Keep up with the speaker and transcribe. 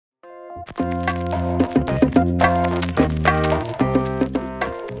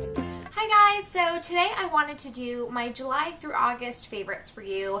So today I wanted to do my July through August favorites for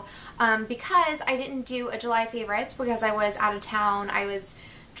you because I didn't do a July favorites because I was out of town. I was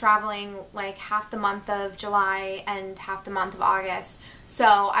traveling like half the month of July and half the month of August. So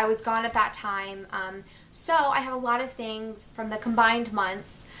I was gone at that time. So I have a lot of things from the combined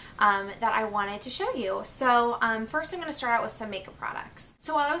months that I wanted to show you. So first I'm going to start out with some makeup products.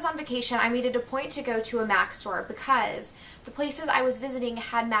 So while I was on vacation, I made it a point to go to a MAC store because the places I was visiting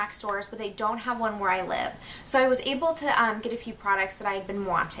had MAC stores, but they don't have one where I live. So I was able to get a few products that I had been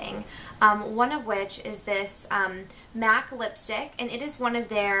wanting. One of which is this MAC lipstick, and it is one of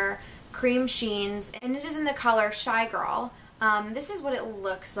their CremeSheens, and it is in the color Shy Girl. This is what it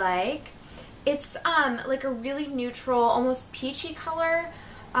looks like. It's like a really neutral, almost peachy color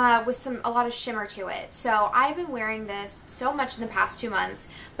with a lot of shimmer to it. So I've been wearing this so much in the past 2 months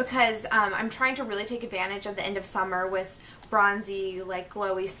because I'm trying to really take advantage of the end of summer with bronzy, like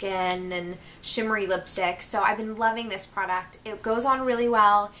glowy skin and shimmery lipstick. So I've been loving this product. It goes on really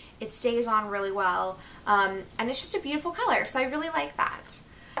well, it stays on really well, and it's just a beautiful color, so I really like that.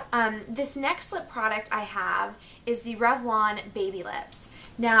 This next lip product I have is the Revlon Baby Lips.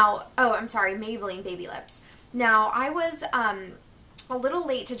 Now, Maybelline Baby Lips. Now, I was a little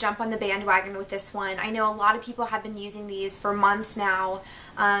late to jump on the bandwagon with this one. I know a lot of people have been using these for months now,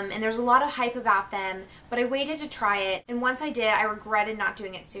 and there's a lot of hype about them, but I waited to try it, and once I did, I regretted not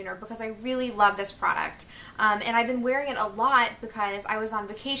doing it sooner because I really love this product. And I've been wearing it a lot because I was on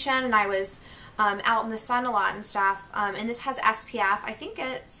vacation and I was out in the sun a lot and stuff, and this has SPF. I think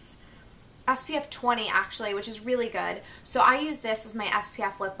it's SPF 20 actually, which is really good. So I use this as my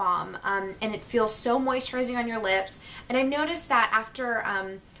SPF lip balm, and it feels so moisturizing on your lips. And I've noticed that after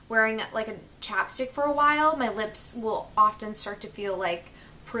wearing like a chapstick for a while, my lips will often start to feel like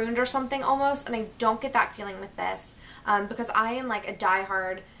pruned or something almost, and I don't get that feeling with this because I am like a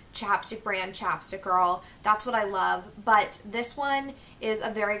diehard chapstick brand chapstick girl. That's what I love, but this one is a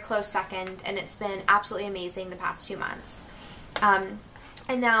very close second, and it's been absolutely amazing the past 2 months.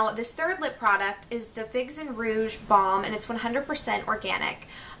 And now this third lip product is the Figs and Rouge Balm, and it's 100% organic.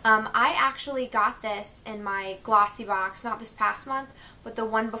 I actually got this in my glossy box, not this past month, but the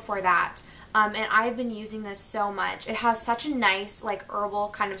one before that. And I've been using this so much. It has such a nice, like,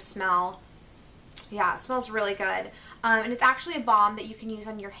 herbal kind of smell. Yeah, it smells really good. And it's actually a balm that you can use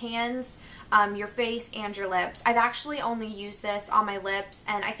on your hands, your face, and your lips. I've actually only used this on my lips,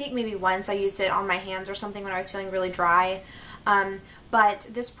 and I think maybe once I used it on my hands or something when I was feeling really dry. But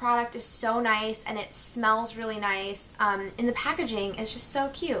this product is so nice, and it smells really nice, and the packaging is just so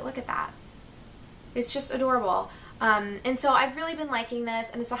cute. Look at that. It's just adorable. And so I've really been liking this,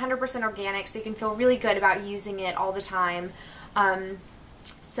 and it's 100% organic, so you can feel really good about using it all the time.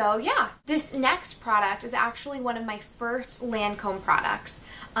 So yeah, this next product is actually one of my first Lancome products.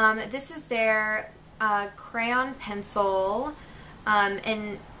 This is their crayon pencil,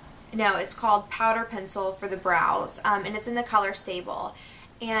 and no, it's called powder pencil for the brows, and it's in the color Sable.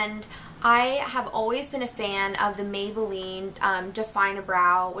 And I have always been a fan of the Maybelline Define a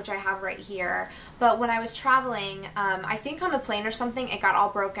Brow, which I have right here. But when I was traveling, I think on the plane or something, it got all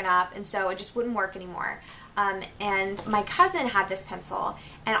broken up, and so it just wouldn't work anymore. And my cousin had this pencil,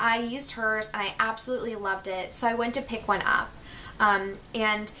 and I used hers, and I absolutely loved it, so I went to pick one up.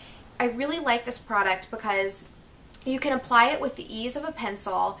 And I really like this product because you can apply it with the ease of a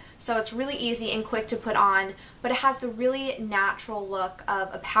pencil, so it's really easy and quick to put on, but it has the really natural look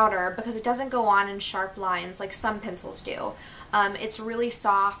of a powder because it doesn't go on in sharp lines like some pencils do. It's really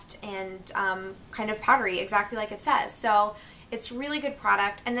soft and kind of powdery, exactly like it says. So it's a really good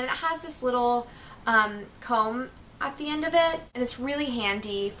product, and then it has this little comb at the end of it, and it's really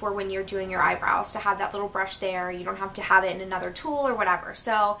handy for when you're doing your eyebrows to have that little brush there. You don't have to have it in another tool or whatever.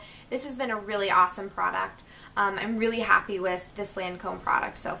 So this has been a really awesome product. I'm really happy with this Lancome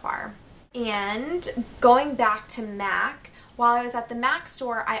product so far. And going back to MAC, while I was at the MAC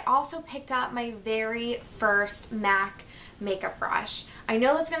store, I also picked up my very first MAC makeup brush. I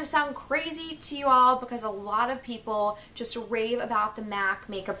know that's going to sound crazy to you all because a lot of people just rave about the MAC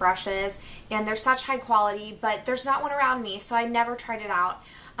makeup brushes, and they're such high quality, but there's not one around me, so I never tried it out.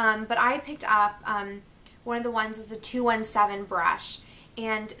 But I picked up one of the ones was the 217 brush,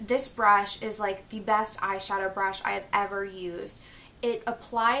 and this brush is like the best eyeshadow brush I have ever used. It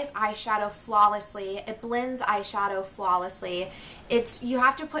applies eyeshadow flawlessly. It blends eyeshadow flawlessly. You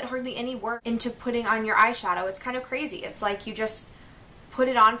have to put hardly any work into putting on your eyeshadow. It's kind of crazy. It's like you just put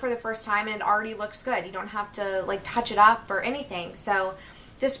it on for the first time and it already looks good. You don't have to like touch it up or anything. So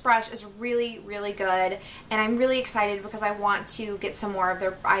This brush is really, really good, and I'm really excited because I want to get some more of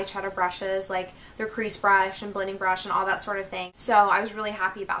their eyeshadow brushes, like their crease brush and blending brush and all that sort of thing. So I was really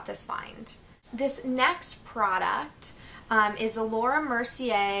happy about this find. This next product is a Laura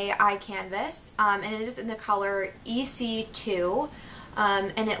Mercier eye canvas, and it is in the color EC2,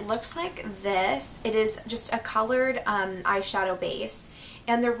 and it looks like this. It is just a colored eyeshadow base,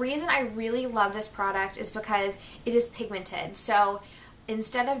 and the reason I really love this product is because it is pigmented. So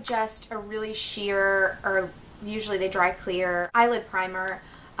instead of just a really sheer, or usually they dry clear, eyelid primer,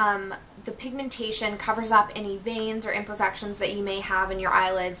 the pigmentation covers up any veins or imperfections that you may have in your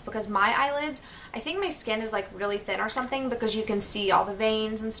eyelids, because my eyelids, I think my skin is like really thin or something, because you can see all the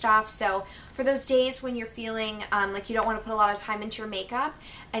veins and stuff. So for those days when you're feeling like you don't want to put a lot of time into your makeup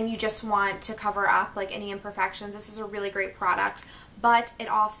and you just want to cover up like any imperfections, this is a really great product. But it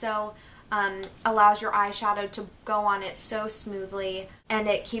also allows your eyeshadow to go on it so smoothly, and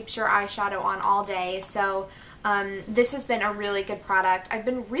it keeps your eyeshadow on all day. So this has been a really good product. I've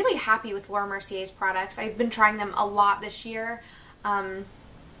been really happy with Laura Mercier's products. I've been trying them a lot this year,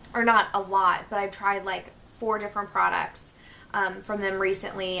 or not a lot, but I've tried like 4 different products from them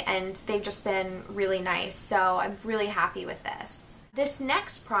recently, and they've just been really nice. So I'm really happy with this. This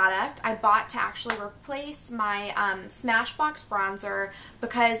next product I bought to actually replace my Smashbox bronzer,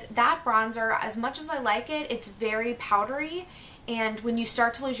 because that bronzer, as much as I like it, it's very powdery, and when you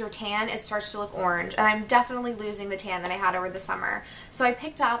start to lose your tan, it starts to look orange, and I'm definitely losing the tan that I had over the summer. So I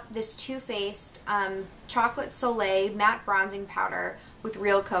picked up this Too Faced Chocolate Soleil matte bronzing powder with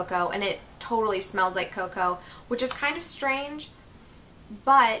real cocoa, and it totally smells like cocoa, which is kind of strange,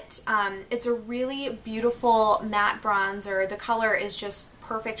 but it's a really beautiful matte bronzer. The color is just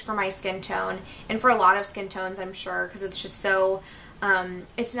perfect for my skin tone, and for a lot of skin tones, I'm sure, because it's just so,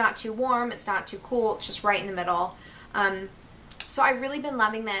 it's not too warm, it's not too cool, it's just right in the middle. So I've really been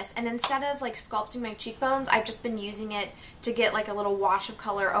loving this, and instead of like sculpting my cheekbones, I've just been using it to get like a little wash of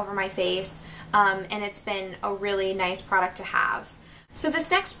color over my face, and it's been a really nice product to have. So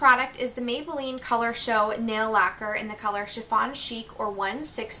this next product is the Maybelline Color Show Nail Lacquer in the color Chiffon Chic or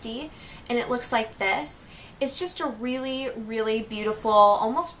 160, and it looks like this. It's just a really, really beautiful,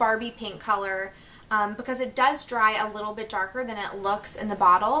 almost Barbie pink color, because it does dry a little bit darker than it looks in the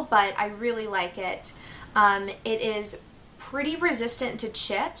bottle, but I really like it. It is pretty resistant to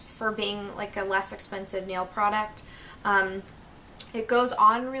chips for being like a less expensive nail product. It goes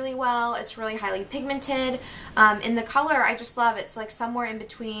on really well. It's really highly pigmented. In the color, I just love it. It's like somewhere in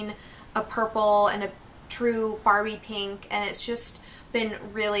between a purple and a true Barbie pink, and it's just been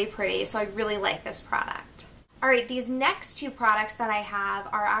really pretty. So I really like this product. Alright, these next 2 products that I have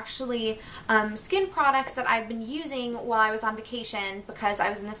are actually skin products that I've been using while I was on vacation, because I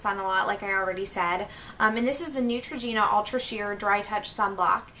was in the sun a lot, like I already said. And this is the Neutrogena Ultra Sheer Dry Touch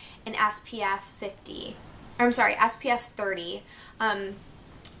Sunblock in SPF 50. I'm sorry, SPF 30.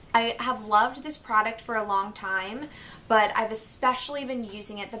 I have loved this product for a long time, but I've especially been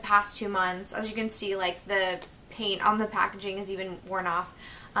using it the past 2 months. As you can see, like the paint on the packaging is even worn off.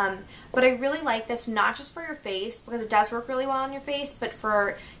 But I really like this, not just for your face, because it does work really well on your face, but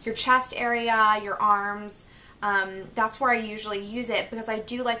for your chest area, your arms. That's where I usually use it, because I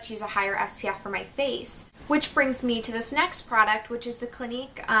do like to use a higher SPF for my face. Which brings me to this next product, which is the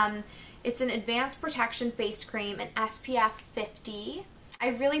Clinique. It's an Advanced Protection Face Cream in SPF 50.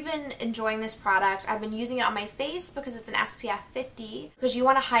 I've really been enjoying this product. I've been using it on my face because it's an SPF 50, because you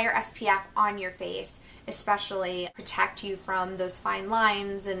want a higher SPF on your face, especially protect you from those fine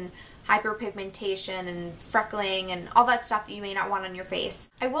lines and hyperpigmentation and freckling and all that stuff that you may not want on your face.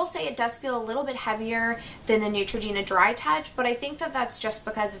 I will say it does feel a little bit heavier than the Neutrogena Dry Touch, but I think that that's just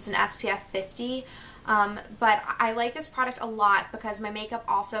because it's an SPF 50. But I like this product a lot because my makeup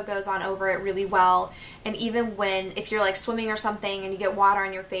also goes on over it really well, and even if you're like swimming or something and you get water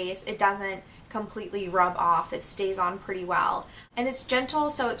on your face, it doesn't completely rub off. It stays on pretty well, and it's gentle,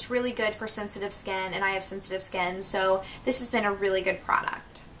 so it's really good for sensitive skin, and I have sensitive skin, so this has been a really good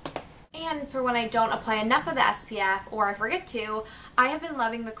product. And for when I don't apply enough of the SPF, or I forget to, I have been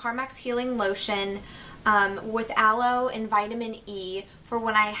loving the Carmex Healing Lotion with aloe and vitamin E for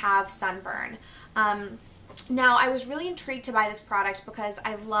when I have sunburn. Now, I was really intrigued to buy this product because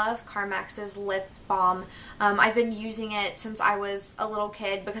I love Carmex's lip balm. I've been using it since I was a little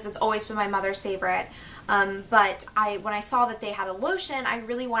kid because it's always been my mother's favorite. But when I saw that they had a lotion, I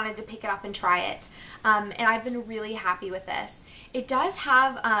really wanted to pick it up and try it. And I've been really happy with this. It does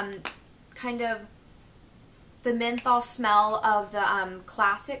have kind of the menthol smell of the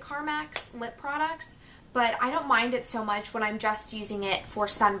classic Carmex lip products, but I don't mind it so much when I'm just using it for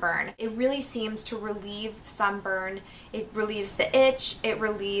sunburn. It really seems to relieve sunburn. It relieves the itch, it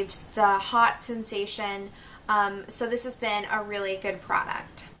relieves the hot sensation, so this has been a really good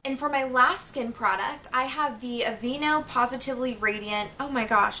product. And for my last skin product, I have the Aveeno Positively Radiant, oh my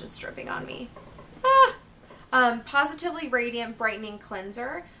gosh, it's dripping on me. Positively Radiant Brightening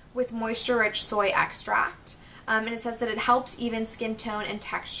Cleanser with moisture-rich soy extract. And it says that it helps even skin tone and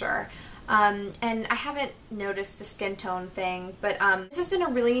texture. And I haven't noticed the skin tone thing, but this has been a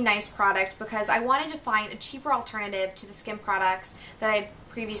really nice product because I wanted to find a cheaper alternative to the skin products that I'd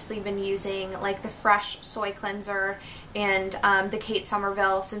previously been using, like the Fresh Soy Cleanser and the Kate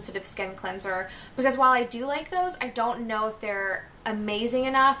Somerville Sensitive Skin Cleanser, because while I do like those, I don't know if they're amazing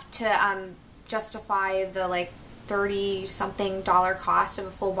enough to justify the like $30-something cost of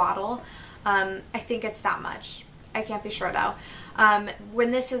a full bottle. I think it's that much. I can't be sure though.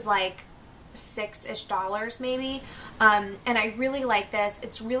 When this is like $6-ish maybe, and I really like this.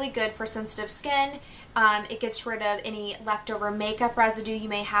 It's really good for sensitive skin. It gets rid of any leftover makeup residue you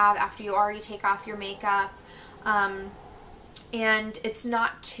may have after you already take off your makeup, and it's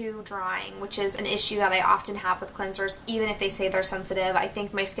not too drying, which is an issue that I often have with cleansers, even if they say they're sensitive. I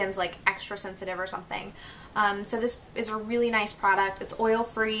think my skin's like extra sensitive or something. So this is a really nice product. It's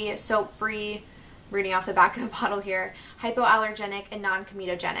oil-free, soap-free, reading off the back of the bottle here, hypoallergenic and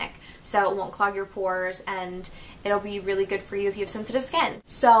non-comedogenic, so it won't clog your pores, and it'll be really good for you if you have sensitive skin.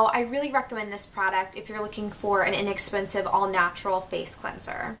 So I really recommend this product if you're looking for an inexpensive all-natural face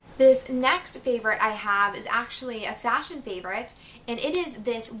cleanser. This next favorite I have is actually a fashion favorite, and it is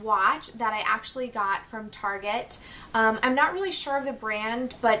this watch that I actually got from Target. I'm not really sure of the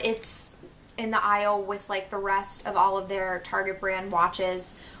brand, but it's in the aisle with like the rest of all of their Target brand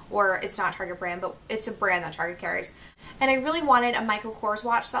watches, or it's not Target brand, but it's a brand that Target carries. And I really wanted a Michael Kors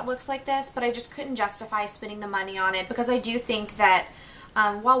watch that looks like this, but I just couldn't justify spending the money on it because I do think that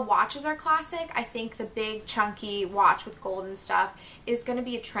while watches are classic, I think the big chunky watch with gold and stuff is going to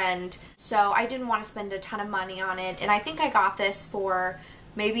be a trend. So I didn't want to spend a ton of money on it, and I think I got this for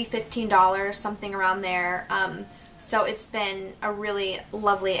maybe $15, something around there. So it's been a really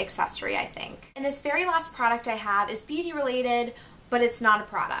lovely accessory, I think. And this very last product I have is beauty related, but it's not a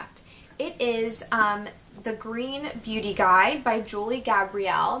product. It is the Green Beauty Guide by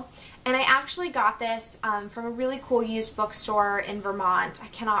Gabriel. And I actually got this from a really cool used bookstore in Vermont. I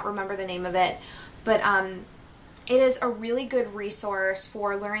cannot remember the name of it, but it is a really good resource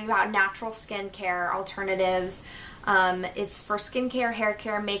for learning about natural skincare alternatives. It's for skincare, hair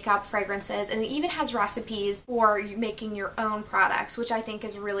care, makeup, fragrances, and it even has recipes for making your own products, which I think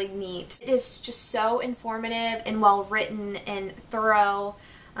is really neat. It is just so informative and well written and thorough,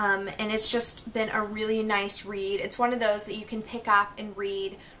 and it's just been a really nice read. It's one of those that you can pick up and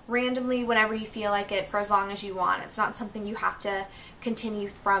read randomly whenever you feel like it for as long as you want. It's not something you have to continue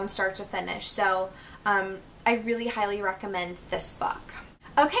from start to finish. So I really highly recommend this book.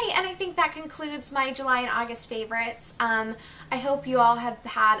 Okay, and I think that concludes my July and August favorites. I hope you all have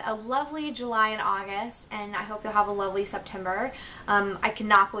had a lovely July and August, and I hope you'll have a lovely September. I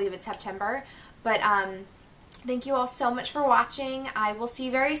cannot believe it's September, but thank you all so much for watching. I will see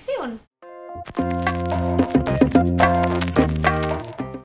you very soon.